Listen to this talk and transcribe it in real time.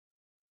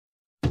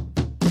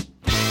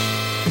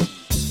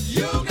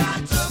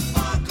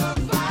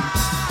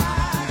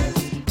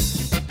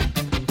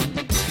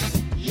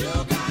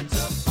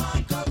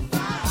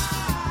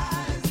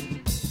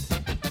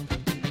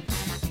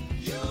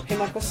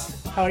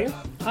How are you?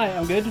 Hi,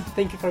 I'm good.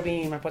 Thank you for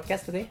being in my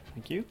podcast today.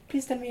 Thank you.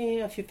 Please tell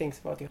me a few things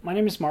about you. My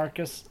name is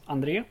Marcus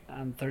André.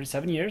 I'm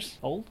 37 years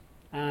old.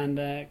 And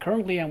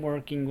currently I'm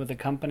working with a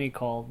company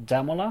called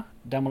Demola,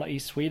 Demola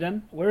East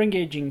Sweden. We're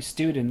engaging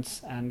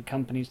students and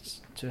companies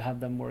to have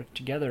them work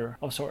together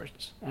of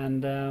sorts.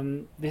 And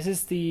this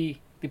is the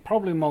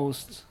probably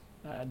most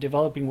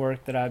developing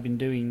work that I've been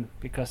doing,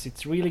 because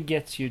it really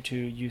gets you to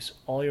use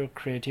all your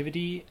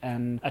creativity,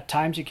 and at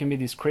times you can be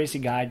this crazy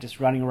guy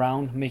just running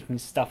around making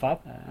stuff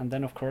up, and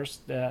then of course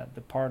the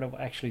part of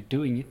actually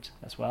doing it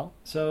as well.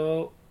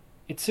 So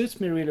it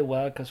suits me really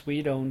well because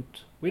we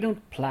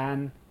don't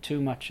plan too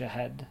much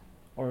ahead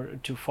or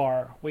too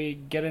far. We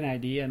get an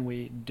idea and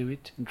we do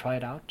it and try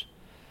it out,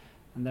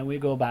 and then we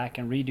go back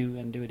and redo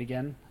and do it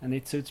again, and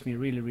it suits me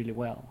really, really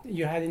well.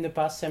 You had in the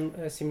past some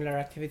similar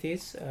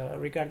activities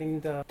regarding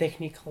the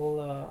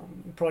technical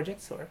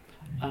projects, or?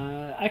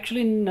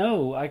 Actually,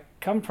 no. I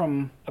come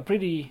from a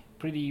pretty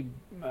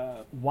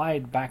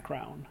wide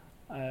background.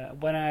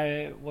 When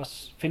I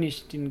was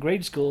finished in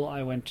grade school,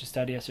 I went to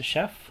study as a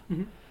chef,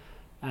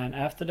 and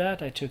after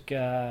that I took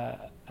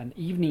an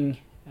evening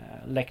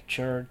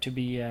lecture to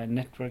be a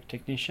network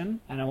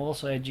technician, and I'm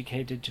also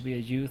educated to be a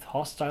youth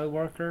hostile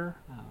worker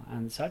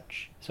and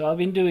such. So I've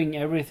been doing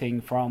everything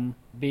from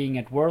being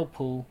at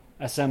Whirlpool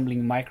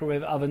assembling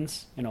microwave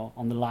ovens,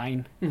 on the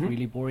line,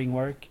 really boring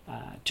work,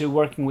 to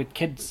working with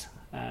kids,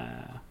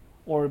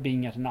 or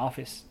being at an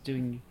office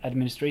doing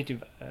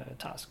administrative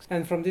tasks.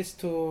 And from this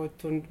to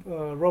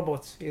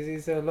robots,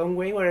 is it a long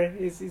way, or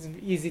is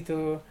it easy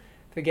to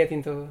get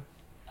into?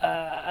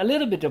 A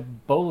little bit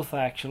of both,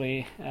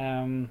 actually.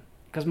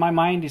 Because my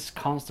mind is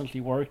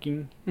constantly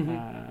working,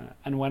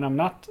 and when I'm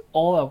not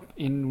all up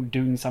in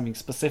doing something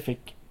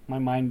specific, my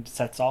mind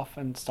sets off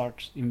and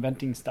starts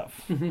inventing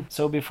stuff.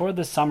 So before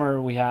the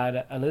summer we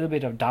had a little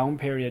bit of down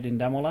period in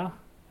Demola,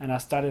 and I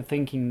started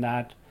thinking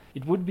that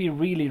it would be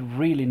really,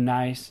 really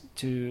nice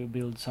to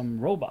build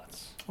some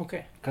robots.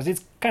 Okay. Because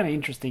it's kind of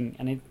interesting,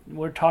 and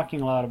we're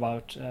talking a lot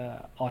about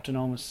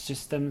autonomous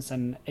systems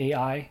and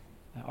AI,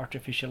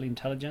 artificial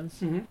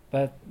intelligence,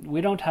 but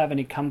we don't have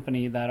any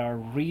company that are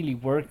really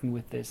working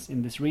with this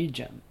in this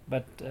region.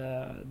 But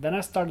then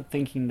I started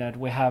thinking that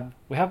we have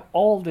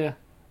all the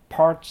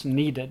parts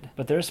needed,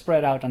 but they're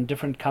spread out on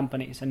different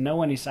companies, and no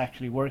one is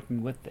actually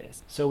working with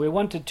this. So we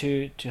wanted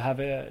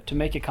to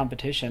make a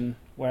competition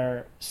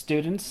where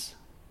students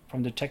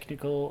from the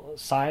technical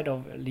side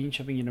of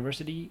Linköping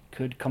University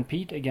could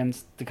compete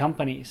against the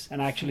companies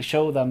and actually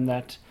show them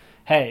that,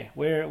 hey,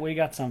 we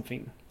got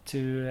something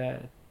to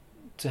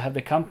have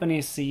the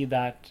companies see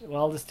that,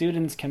 well, the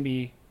students can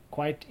be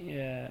quite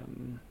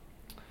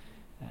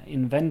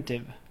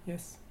inventive.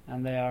 Yes.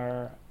 And they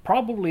are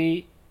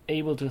probably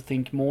able to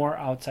think more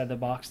outside the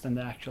box than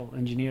the actual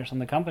engineers on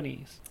the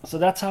companies. So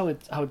that's how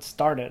it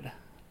started.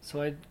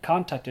 So I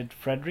contacted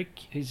Frederick.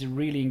 He's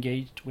really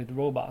engaged with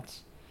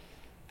robots.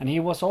 And he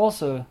was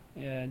also,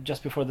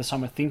 just before the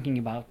summer, thinking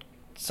about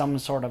some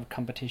sort of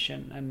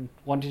competition and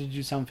wanted to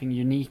do something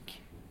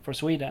unique for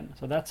Sweden.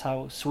 So that's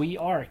how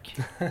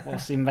SweArc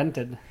was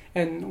invented.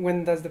 And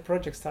when does the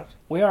project start?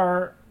 We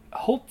are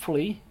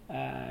hopefully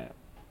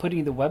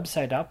putting the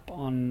website up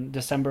on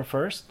December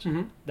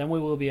 1st. Then we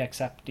will be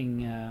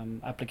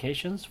accepting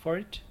applications for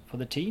it, for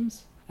the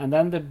teams. And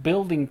then the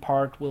building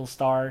part will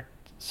start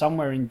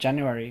somewhere in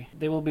January.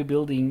 They will be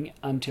building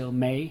until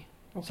May,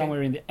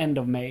 somewhere in the end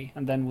of May,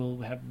 and then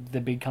we'll have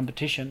the big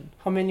competition.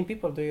 How many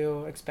people do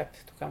you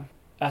expect to come?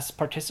 As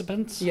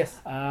participants? Yes.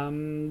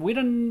 We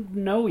don't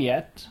know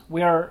yet.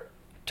 We are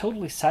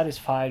totally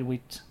satisfied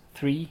with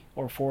 3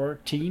 or 4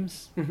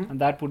 teams,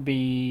 and that would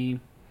be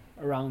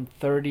around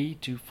 30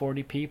 to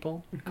 40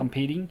 people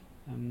competing,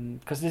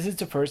 because this is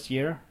the first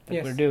year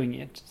that we're doing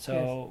it.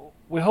 So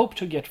we hope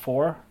to get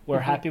 4.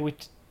 We're happy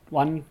with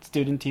 1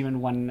 student team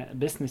and 1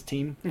 business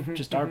team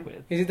to start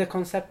with. Is it the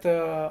concept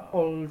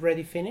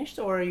already finished,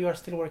 or you are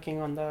still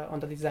working on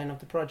the design of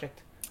the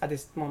project at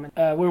this moment?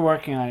 We're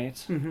working on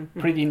it.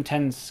 Pretty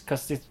intense,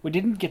 because we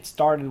didn't get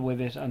started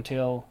with it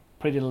until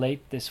pretty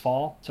late this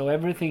fall. So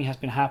everything has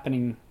been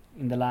happening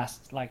in the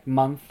last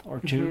month or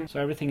 2. So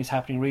everything is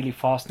happening really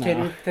fast now.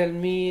 Can you tell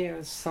me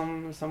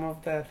some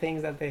of the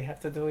things that they have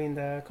to do in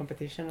the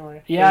competition, or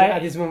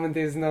at this moment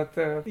is not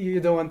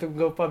you don't want to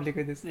go public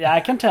with this? Yeah, I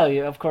can tell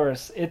you, of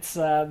course. It's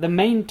the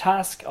main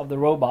task of the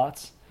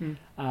robots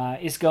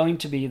is going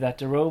to be that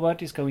the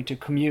robot is going to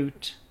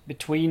commute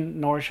between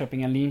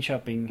Norrköping and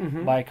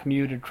Linköping by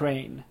commuter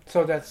train.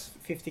 So that's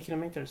 50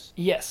 kilometers?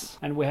 Yes,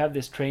 and we have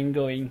this train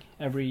going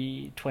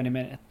every 20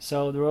 minutes.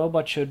 So the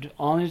robot should,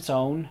 on its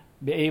own,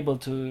 be able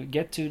to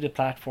get to the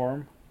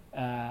platform,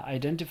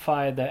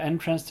 identify the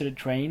entrance to the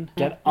train,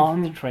 get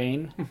on the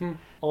train.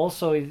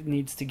 Also, it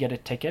needs to get a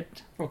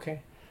ticket.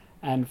 Okay.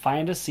 And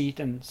find a seat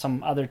and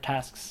some other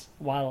tasks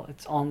while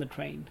it's on the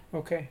train.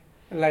 Okay.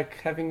 Like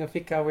having a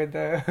fika with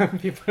the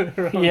people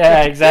around.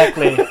 Yeah,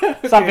 exactly.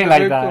 Something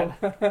like that.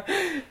 Cool.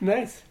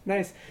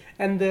 Nice.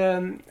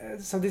 And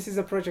so this is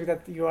a project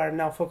that you are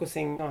now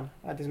focusing on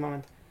at this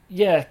moment?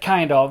 Yeah,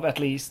 kind of, at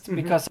least.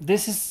 Because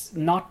this is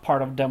not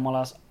part of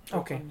Demola's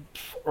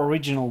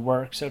original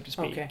work, so to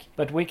speak. Okay.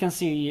 But we can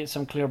see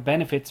some clear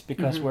benefits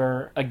because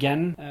we're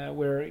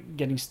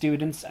getting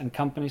students and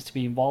companies to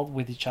be involved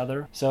with each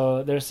other.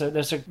 So there's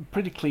a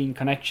pretty clean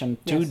connection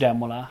to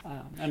Demola.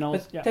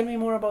 Tell me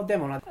more about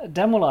Demola.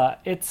 Demola,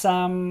 it's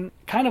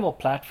kind of a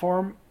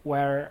platform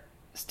where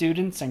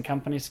students and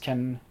companies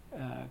can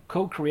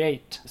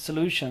co-create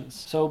solutions.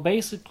 So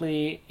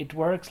basically it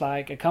works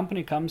like a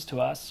company comes to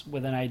us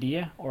with an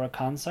idea or a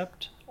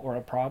concept or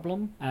a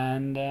problem,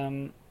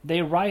 and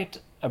they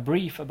write a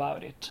brief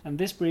about it. And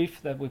this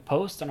brief that we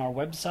post on our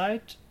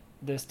website,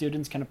 the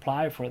students can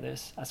apply for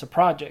this as a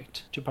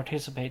project to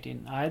participate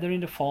in, either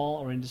in the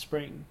fall or in the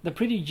spring. The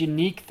pretty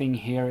unique thing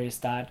here is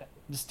that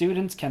the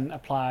students can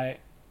apply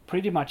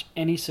pretty much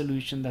any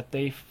solution that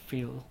they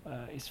feel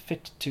is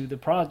fit to the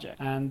project.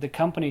 And the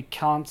company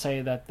can't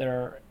say that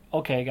they're,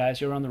 okay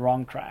guys, you're on the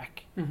wrong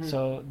track.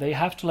 So they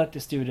have to let the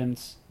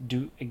students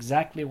do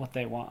exactly what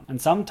they want. And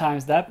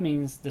sometimes that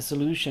means the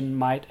solution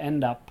might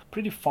end up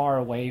pretty far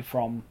away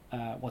from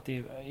what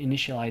the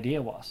initial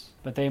idea was.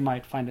 But they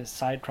might find a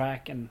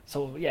sidetrack, and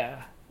so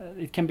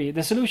it can be,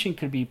 the solution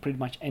could be pretty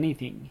much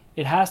anything.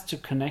 It has to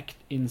connect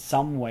in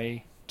some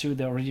way to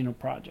the original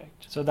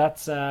project. So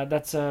that's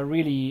a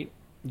really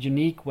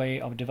unique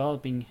way of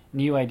developing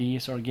new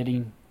ideas or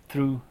getting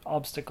through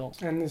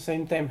obstacles. And at the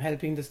same time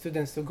helping the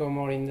students to go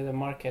more into the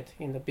market,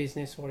 in the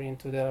business, or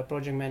into the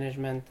project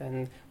management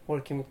and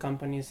working with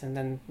companies, and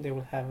then they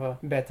will have a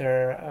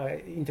better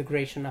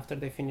integration after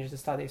they finish the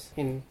studies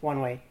in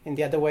one way. In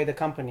the other way, the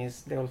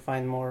companies, they will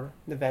find more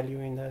the value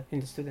in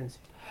the students.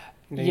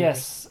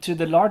 Yes, to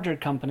the larger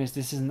companies,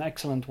 this is an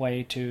excellent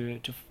way to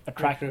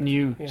attract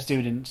new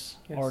students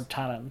or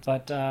talent.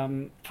 But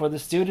for the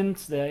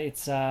students,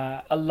 it's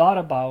a lot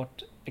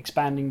about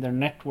expanding their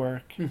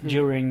network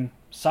during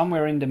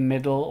somewhere in the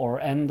middle or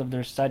end of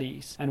their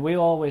studies. And we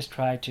always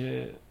try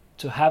to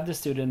have the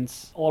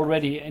students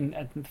already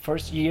at the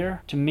first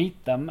year, to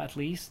meet them at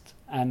least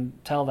and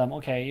tell them,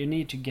 okay, you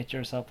need to get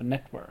yourself a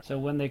network. So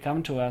when they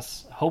come to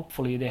us,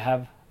 hopefully they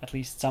have at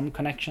least some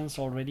connections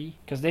already,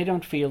 because they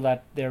don't feel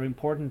that they're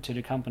important to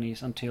the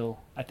companies until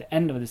at the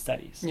end of the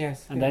studies.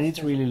 And then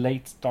it's really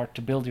late start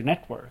to build your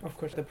network. Of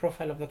course, the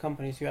profile of the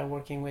companies you are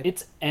working with.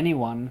 It's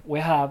anyone. We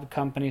have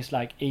companies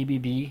like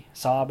ABB,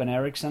 Saab and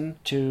Ericsson,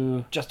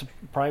 to just a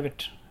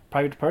private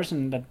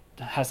person that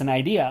has an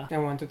idea. I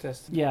want to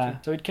test. Yeah,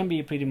 so it can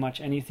be pretty much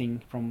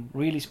anything from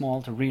really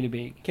small to really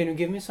big. Can you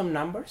give me some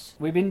numbers?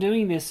 We've been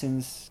doing this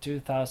since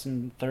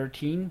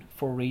 2013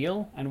 for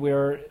real, and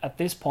we're at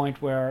this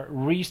point we're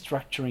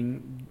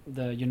restructuring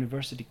the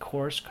university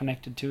course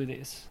connected to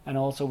this, and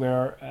also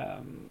we're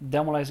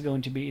Demola is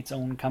going to be its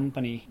own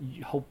company,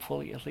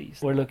 hopefully at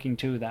least. We're looking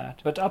to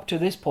that. But up to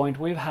this point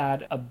we've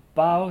had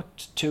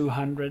about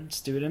 200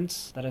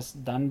 students that has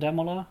done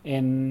Demola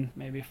in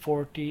maybe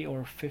 40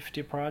 or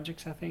 50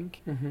 projects, I think.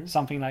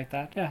 Something like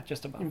that. Yeah,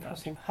 just about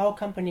Interesting. That. How a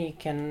company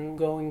can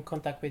go in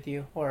contact with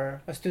you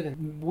or a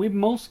student? We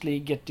mostly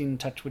get in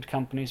touch with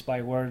companies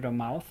by word of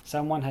mouth.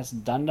 Someone has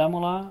done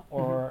Demola,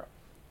 or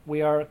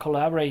we are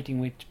collaborating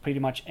with pretty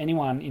much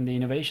anyone in the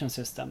innovation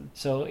system.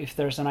 So if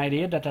there's an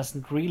idea that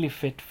doesn't really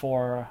fit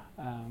for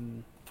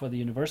the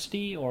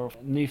university or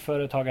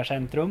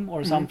Nyföretagarcentrum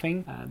or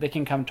something, they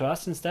can come to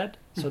us instead.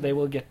 So they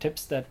will get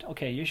tips that,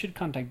 okay, you should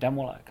contact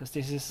Demola because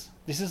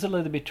this is a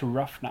little bit too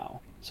rough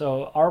now.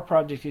 So our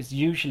project is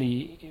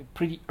usually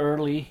pretty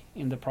early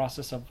in the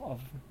process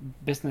of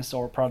business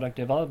or product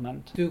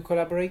development. Do you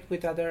collaborate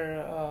with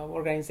other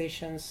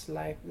organizations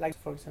like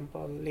for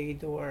example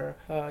LEAD or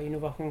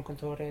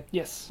Innovationskontoret?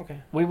 Yes. Okay.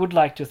 We would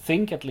like to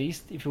think, at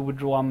least, if we would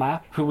draw a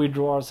map, we would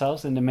draw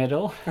ourselves in the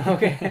middle.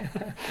 Okay.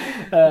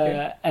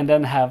 And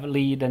then have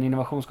LEAD and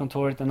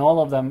Innovationskontoret and all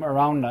of them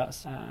around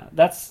us.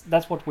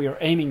 That's what we are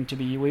aiming to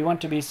be. We want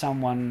to be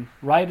someone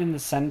right in the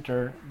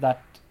center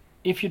that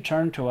if you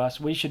turn to us,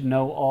 we should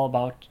know all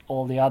about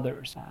all the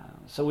others.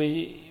 So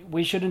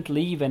we shouldn't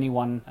leave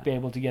anyone be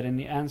able to get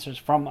any answers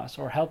from us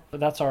or help. But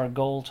that's our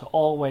goal, to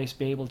always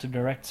be able to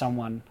direct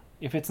someone.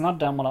 If it's not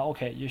Demola,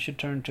 okay, you should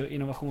turn to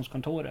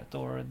Innovationskontoret,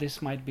 or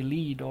this might be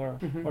LEAD or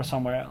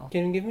somewhere else.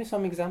 Can you give me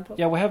some examples?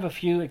 Yeah, we have a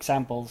few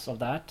examples of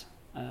that.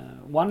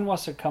 One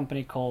was a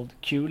company called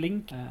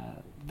Q-Link.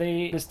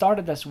 They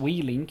started as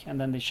WeLink and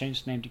then they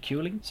changed the name to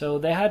Q-Link. So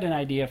they had an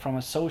idea from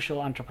a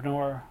social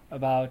entrepreneur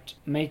about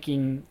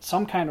making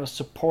some kind of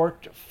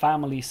support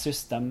family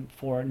system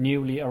for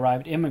newly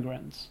arrived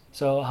immigrants.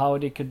 So how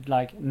they could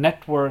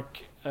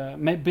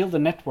build a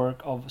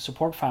network of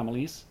support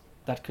families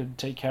that could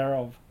take care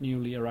of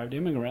newly arrived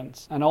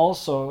immigrants. And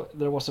also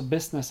there was a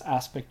business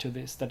aspect to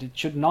this, that it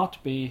should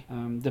not be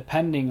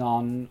depending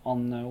on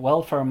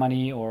welfare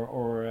money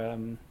or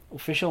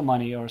official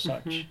money or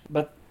such.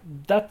 But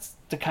that's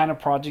the kind of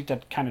project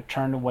that kind of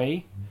turned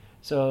away.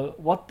 So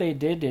what they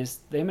did is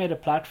they made a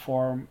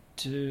platform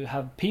to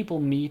have people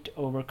meet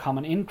over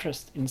common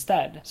interest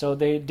instead. So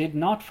they did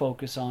not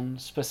focus on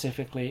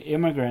specifically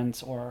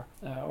immigrants or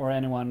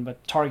anyone,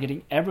 but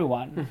targeting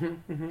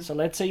everyone. So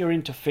let's say you're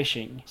into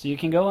fishing. So you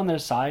can go on their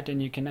site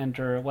and you can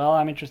enter, well,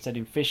 I'm interested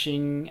in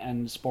fishing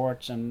and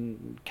sports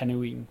and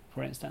canoeing,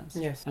 for instance.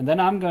 Yes. And then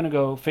I'm going to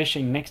go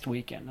fishing next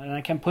weekend, and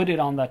I can put it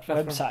on that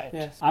website.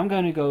 Yes. I'm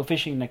going to go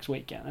fishing next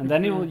weekend. And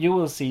then you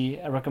will see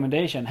a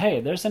recommendation.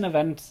 Hey, there's an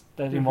event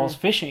that involves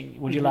fishing.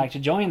 Would you like to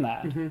join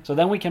that? So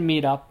then we can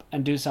meet up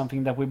and do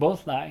something that we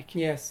both like.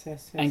 Yes.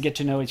 And get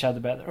to know each other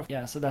better.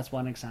 Yeah, so that's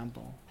one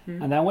example.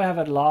 And then we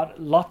have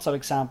lots of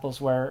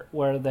examples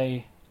where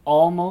they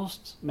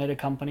almost made a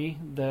company.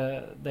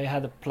 They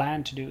had a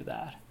plan to do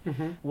that.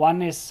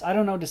 One is, I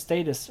don't know the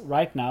status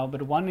right now,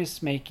 but one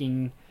is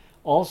making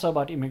also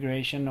about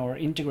immigration or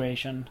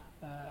integration,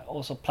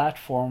 also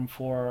platform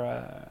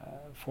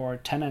for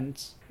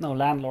tenants, no,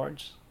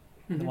 landlords,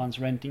 the ones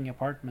renting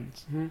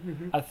apartments.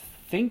 I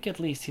think at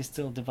least he's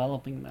still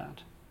developing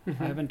that.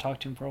 I haven't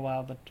talked to him for a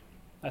while, but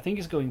I think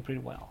it's going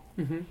pretty well.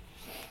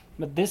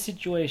 But this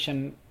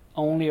situation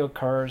only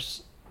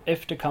occurs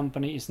if the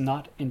company is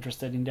not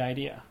interested in the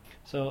idea.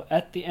 So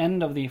at the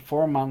end of the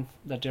 4 months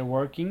that they're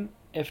working,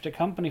 if the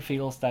company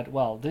feels that,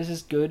 well, this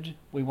is good,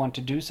 we want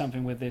to do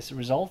something with this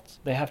result,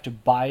 they have to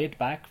buy it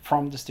back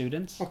from the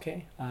students.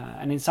 Okay.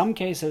 And in some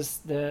cases,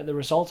 the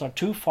results are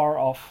too far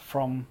off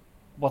from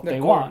what The they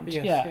core. want.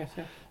 Yes, Yeah.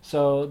 yes.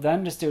 So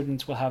then the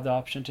students will have the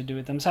option to do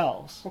it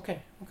themselves. Okay.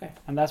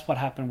 And that's what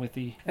happened with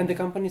the... And the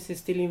companies is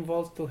still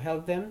involved to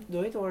help them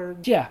do it, or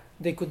Yeah.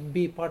 they could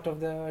be part of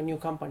the new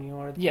company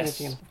or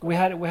Yes. anything? We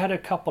had a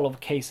couple of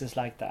cases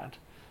like that.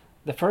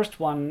 The first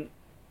one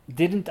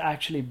didn't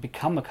actually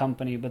become a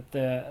company, but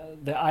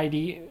the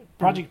ID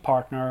project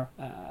partner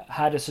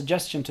had a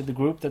suggestion to the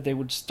group that they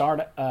would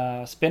start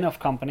a spin-off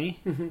company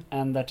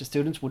and that the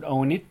students would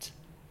own it,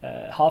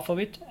 half of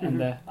it, and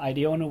the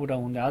ID owner would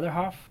own the other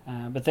half.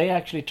 But they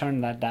actually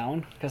turned that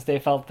down because they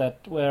felt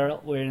that,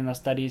 well, we're in our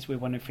studies, we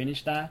want to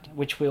finish that,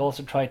 which we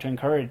also try to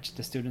encourage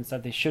the students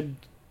that they should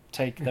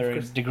take their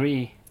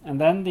degree. And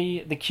then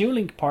the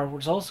Q-Link part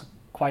was also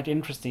quite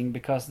interesting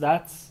because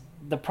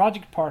the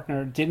project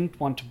partner didn't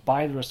want to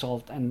buy the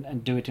result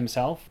and do it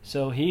himself.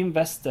 So he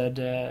invested,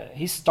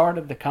 he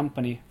started the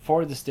company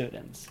for the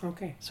students.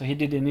 Okay. So he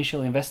did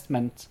initial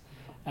investment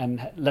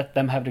and let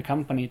them have the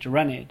company to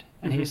run it.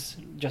 And he's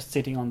just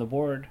sitting on the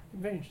board.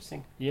 Very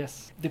interesting.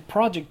 Yes. The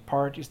project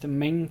part is the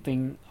main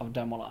thing of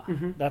Demola.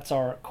 That's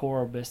our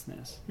core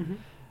business.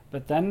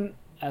 But then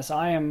as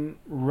I am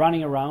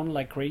running around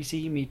like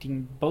crazy,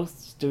 meeting both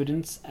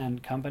students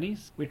and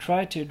companies, we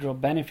try to draw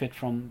benefit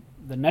from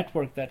the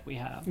network that we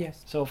have.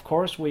 Yes. So of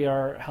course we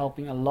are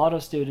helping a lot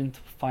of students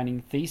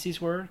finding thesis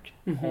work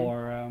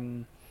or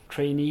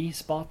trainee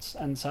spots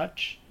and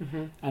such.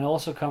 And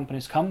also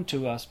companies come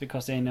to us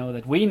because they know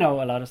that we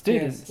know a lot of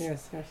students.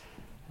 Yes.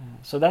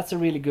 So that's a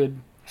really good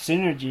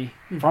synergy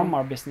from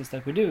our business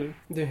that we do.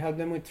 Do you help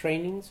them with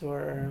trainings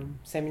or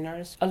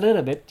seminars? A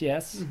little bit,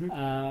 yes.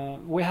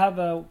 We have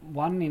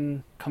one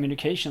in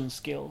communication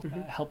skills,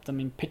 help them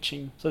in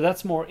pitching. So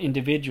that's more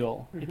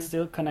individual. It's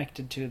still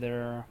connected to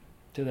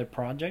their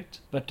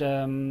project, but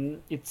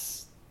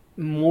it's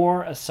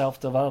more a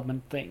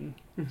self-development thing.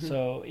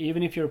 So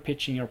even if you're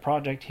pitching your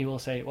project, he will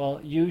say, well,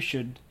 you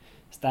should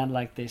stand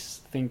like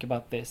this, think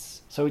about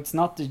this. So it's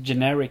not the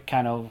generic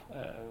kind of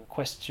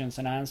questions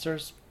and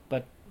answers,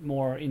 but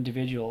more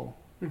individual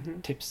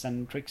tips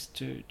and tricks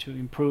to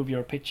improve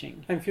your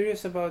pitching. I'm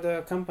curious about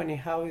the company,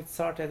 how it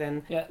started,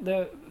 and yeah,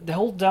 the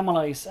whole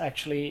Demola is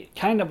actually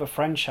kind of a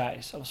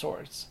franchise of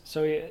sorts.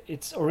 So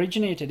it's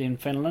originated in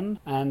Finland,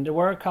 and there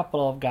were a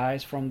couple of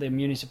guys from the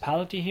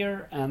municipality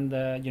here and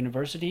the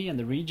university and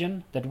the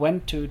region that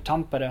went to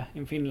Tampere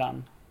in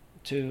Finland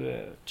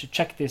to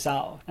check this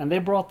out, and they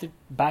brought it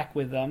back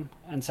with them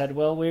and said,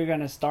 well, we're going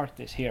to start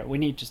this here, we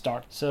need to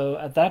start. So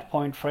at that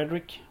point,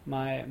 Fredrik,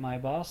 my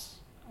boss,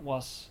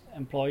 was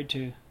employed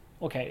to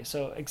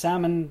so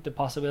examine the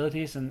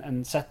possibilities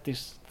and set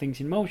these things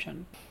in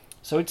motion.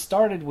 So it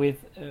started with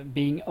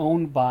being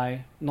owned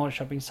by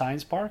Norrköping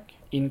Science Park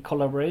in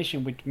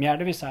collaboration with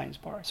Mjärdevi Science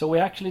Park. So we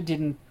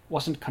actually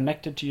wasn't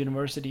connected to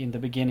university in the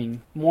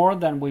beginning, more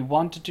than we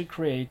wanted to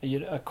create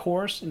a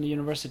course in the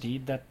university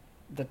that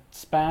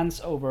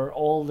spans over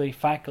all the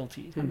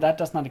faculties, and that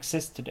does not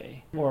exist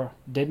today, or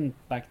didn't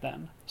back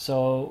then.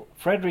 So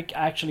Fredrik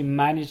actually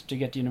managed to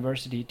get the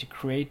university to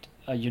create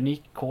a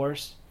unique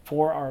course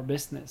for our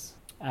business,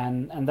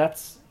 and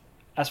that's,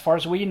 as far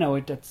as we know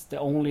it, that's the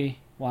only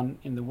one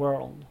in the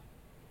world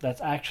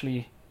that's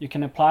actually, you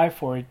can apply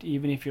for it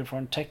even if you're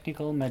from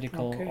technical,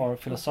 medical, or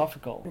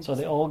philosophical. So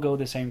they all go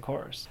the same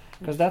course.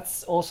 Because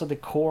that's also the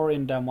core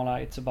in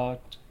Demola. It's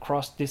about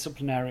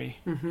cross-disciplinary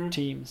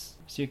teams.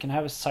 So you can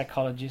have a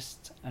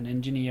psychologist, an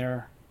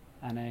engineer,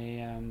 and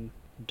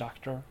a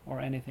doctor or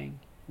anything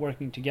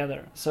working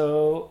together.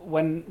 So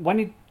when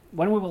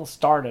we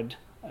started,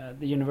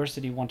 the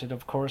university wanted,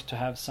 of course, to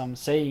have some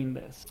say in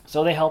this.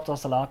 So they helped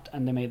us a lot,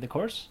 and they made the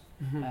course.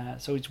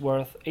 So it's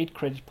worth 8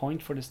 credit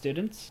points for the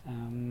students.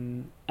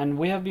 And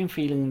we have been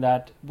feeling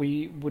that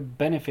we would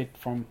benefit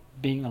from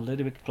being a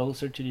little bit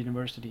closer to the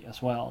university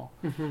as well.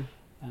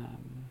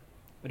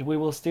 But we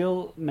will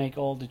still make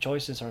all the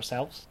choices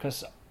ourselves,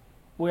 because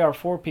we are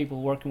 4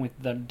 people working with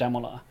the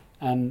Demola.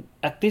 And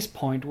at this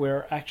point,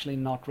 we're actually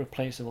not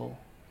replaceable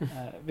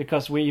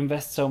because we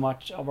invest so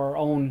much of our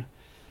own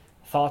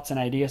thoughts and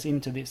ideas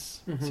into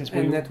this.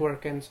 And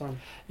network and so on.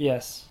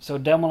 Yes. So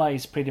Demola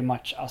is pretty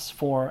much us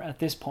 4 at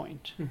this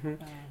point.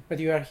 But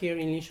you are here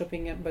in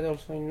Linköping, but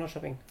also in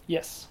Norrköping.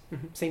 Yes.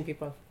 Same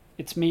people.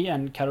 It's me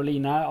and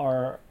Carolina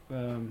are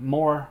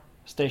more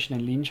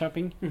stationed in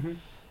Linköping.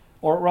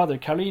 Or rather,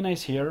 Carolina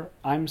is here.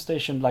 I'm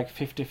stationed like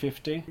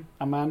 50-50.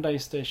 Amanda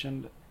is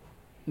stationed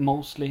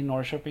mostly in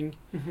Norrköping.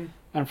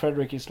 And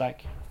Frederick is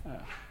like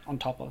on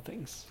top of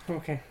things.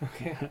 Okay.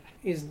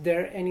 Is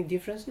there any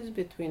differences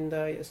between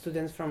the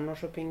students from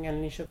Norrköping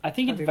and Linköping? I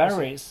think it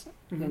varies.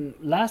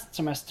 Last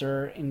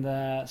semester in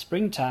the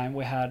springtime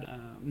we had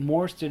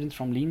more students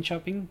from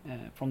Linköping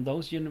from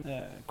those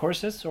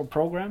courses or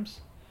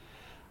programs.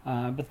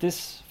 But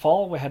this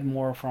fall we had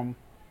more from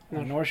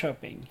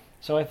Norrköping.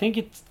 So I think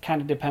it kind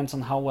of depends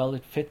on how well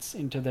it fits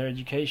into their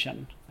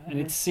education. And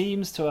it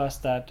seems to us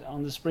that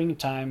on the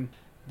springtime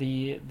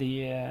the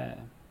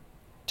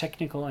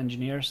technical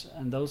engineers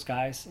and those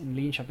guys in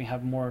Linköping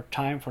have more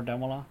time for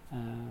Demola,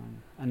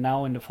 and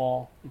now in the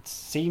fall it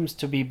seems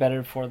to be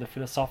better for the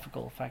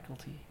philosophical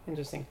faculty.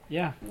 Interesting.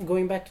 Yeah.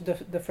 Going back to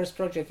the first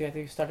project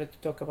you started to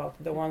talk about,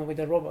 the one with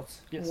the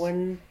robots. Yes.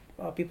 When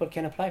people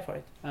can apply for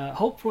it?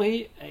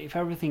 Hopefully, if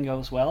everything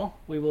goes well,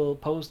 we will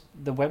post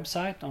the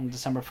website on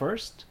December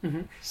 1st.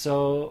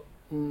 So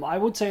I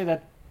would say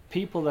that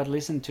people that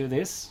listen to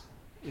this,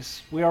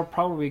 we are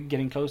probably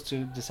getting close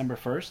to December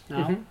 1st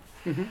now.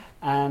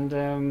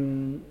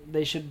 And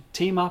they should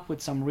team up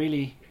with some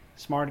really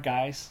smart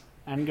guys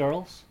and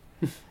girls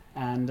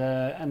and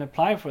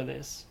apply for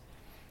this.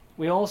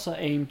 We also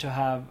aim to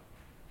have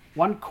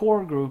one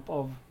core group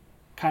of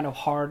kind of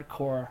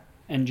hardcore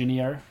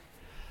engineer,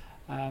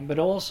 but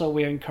also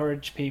we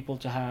encourage people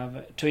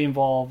to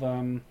involve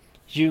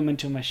human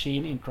to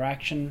machine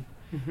interaction,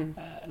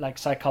 like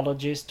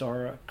psychologist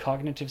or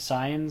cognitive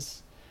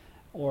science,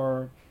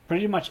 or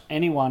pretty much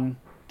anyone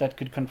that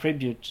could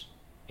contribute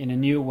in a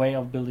new way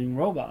of building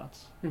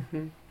robots.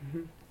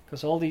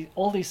 Because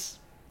all these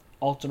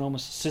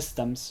autonomous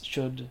systems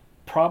should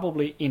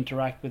probably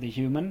interact with a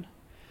human,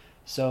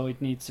 so it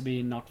needs to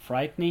be not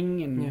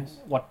frightening, and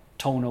what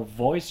tone of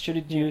voice should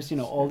it use,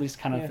 all these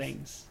kind of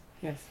things.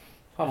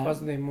 How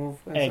fast they move.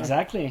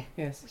 Exactly.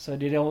 Yes. So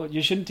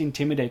you shouldn't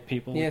intimidate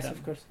people. Yes, with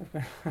of course.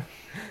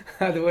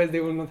 Otherwise, they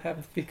will not have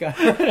to pick up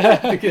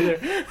together.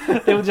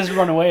 They will just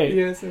run away.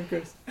 Yes, of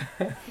course.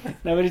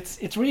 No, but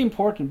it's really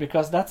important,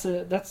 because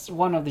that's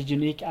one of the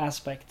unique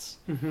aspects.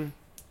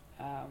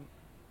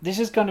 This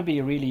is going to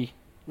be really,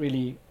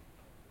 really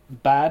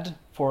bad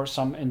for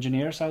some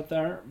engineers out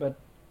there, but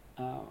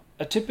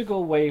a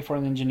typical way for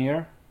an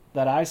engineer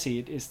that I see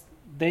it is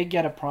they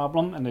get a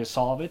problem and they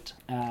solve it.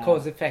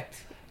 Cause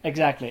effect.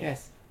 Exactly.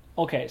 Yes.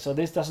 Okay, so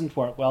this doesn't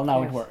work. Well,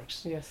 now it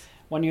works. Yes.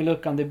 When you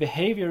look on the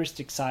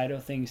behavioristic side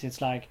of things, it's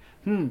like,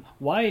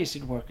 why is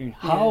it working?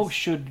 How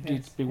should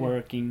it be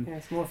working?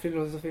 Yes, more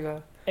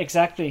philosophical.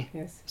 Exactly.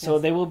 Yes. So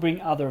they will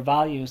bring other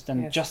values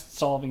than just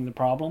solving the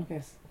problem.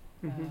 Yes.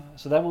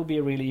 So that will be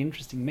a really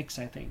interesting mix,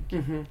 I think.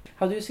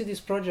 How do you see this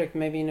project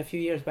maybe in a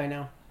few years by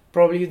now?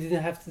 Probably you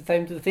didn't have the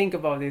time to think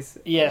about this.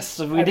 Yes,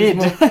 we did.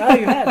 Oh,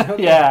 you had?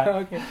 Okay.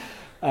 Yeah.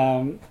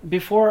 Okay.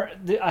 Before,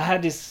 I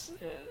had this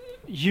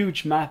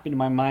huge map in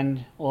my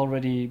mind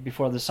already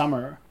before the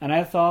summer, and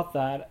I thought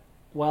that,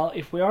 well,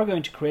 if we are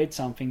going to create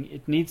something,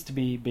 it needs to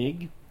be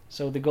big.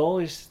 So the goal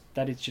is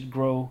that it should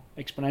grow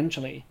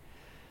exponentially.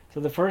 So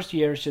the first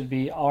year should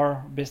be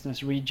our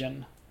business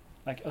region,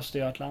 like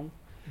Östergötland.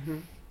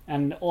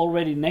 And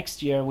already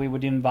next year we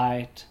would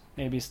invite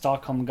maybe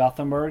Stockholm,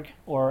 Gothenburg,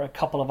 or a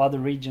couple of other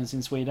regions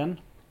in Sweden.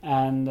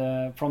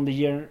 And from the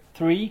year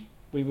 3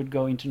 we would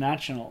go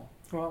international.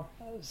 Wow.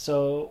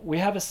 So we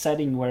have a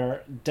setting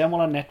where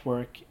Demola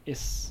Network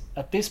is,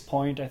 at this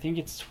point, I think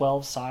it's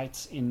 12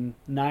 sites in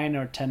 9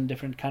 or 10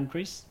 different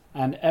countries.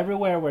 And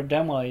everywhere where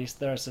Demola is,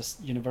 there's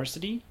a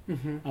university,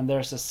 and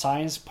there's a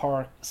science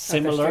park,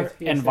 similar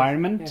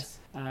environment,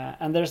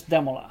 and there's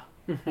Demola.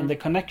 And the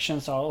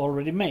connections are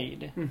already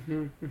made.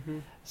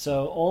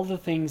 So all the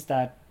things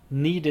that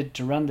needed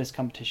to run this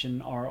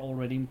competition are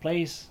already in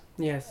place.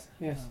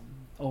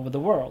 Over the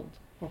world.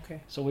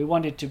 Okay. So we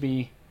want it to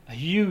be a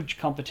huge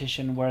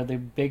competition where the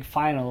big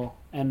final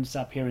ends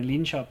up here in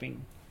Linköping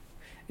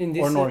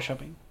or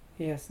Norrköping.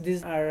 Yes,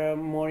 these are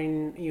more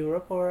in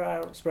Europe or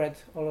are spread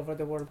all over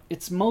the world?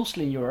 It's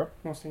mostly in Europe.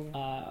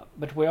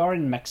 But we are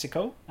in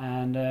Mexico,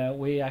 and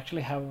we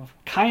actually have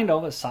kind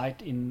of a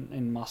site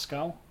in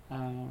Moscow.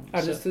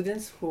 Are the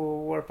students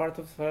who were part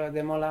of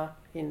Demola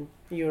in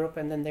Europe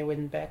and then they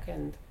went back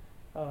and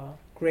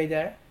grade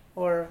there,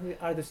 or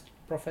are the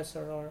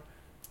professor or?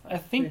 I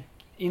think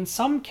in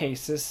some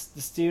cases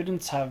the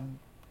students have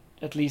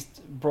at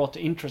least brought the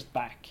interest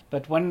back.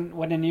 But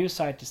when a new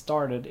site is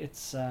started,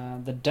 it's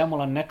the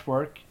Demola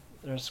network.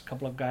 There's a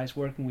couple of guys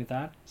working with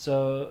that,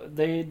 so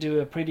they do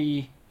a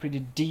pretty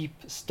deep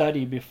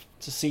study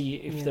to see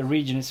if the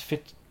region is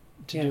fit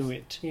to do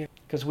it.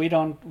 Because we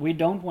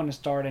don't want to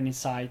start any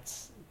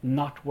sites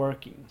not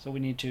working, so we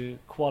need to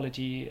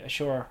quality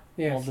assure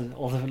all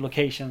the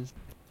locations.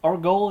 Our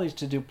goal is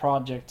to do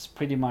projects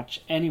pretty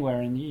much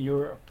anywhere in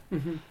Europe.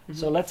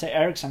 So let's say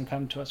Ericsson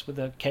come to us with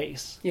a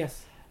case.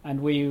 Yes.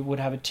 And we would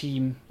have a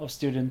team of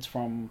students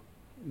from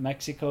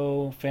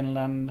Mexico,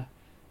 Finland,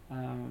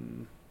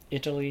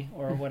 Italy,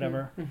 or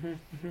whatever.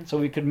 So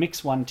we could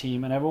mix one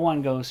team, and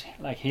everyone goes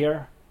like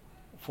here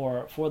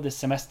for this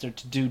semester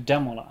to do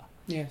Demola.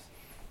 Yes.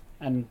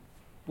 And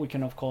we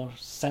can of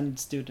course send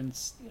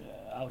students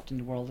out in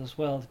the world as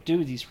well to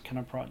do these kind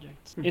of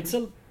projects. It's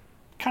a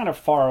kind of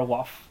far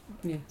off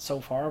so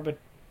far, but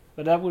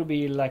that would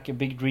be like a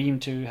big dream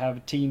to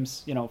have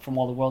teams, from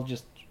all the world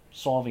just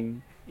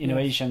solving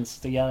innovations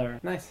together.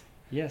 Nice.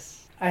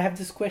 Yes. I have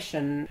this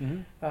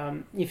question.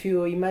 If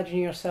you imagine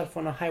yourself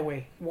on a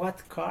highway,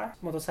 what car,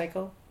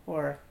 motorcycle,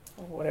 or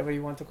whatever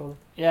you want to call it?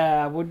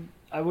 Yeah,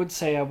 I would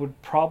say I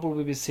would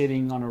probably be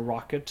sitting on a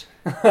rocket.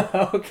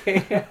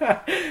 Okay.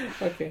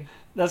 Okay.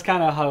 That's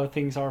kind of how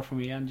things are for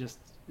me. I'm just,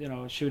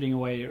 shooting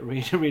away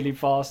really, really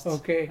fast.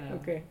 Okay.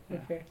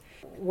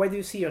 Why do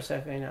you see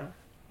yourself in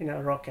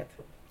a rocket?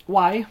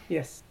 Why?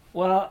 Yes.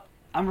 Well,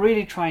 I'm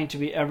really trying to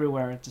be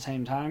everywhere at the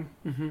same time,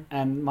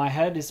 and my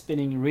head is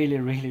spinning really,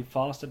 really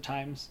fast at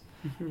times,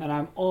 and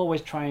I'm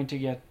always trying to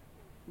get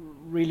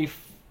really,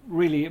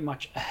 really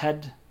much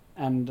ahead,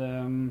 and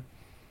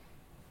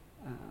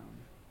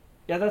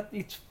that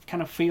it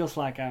kind of feels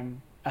like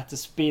I'm at the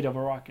speed of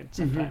a rocket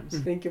sometimes.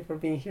 Thank you for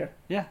being here.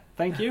 Yeah,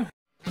 thank you.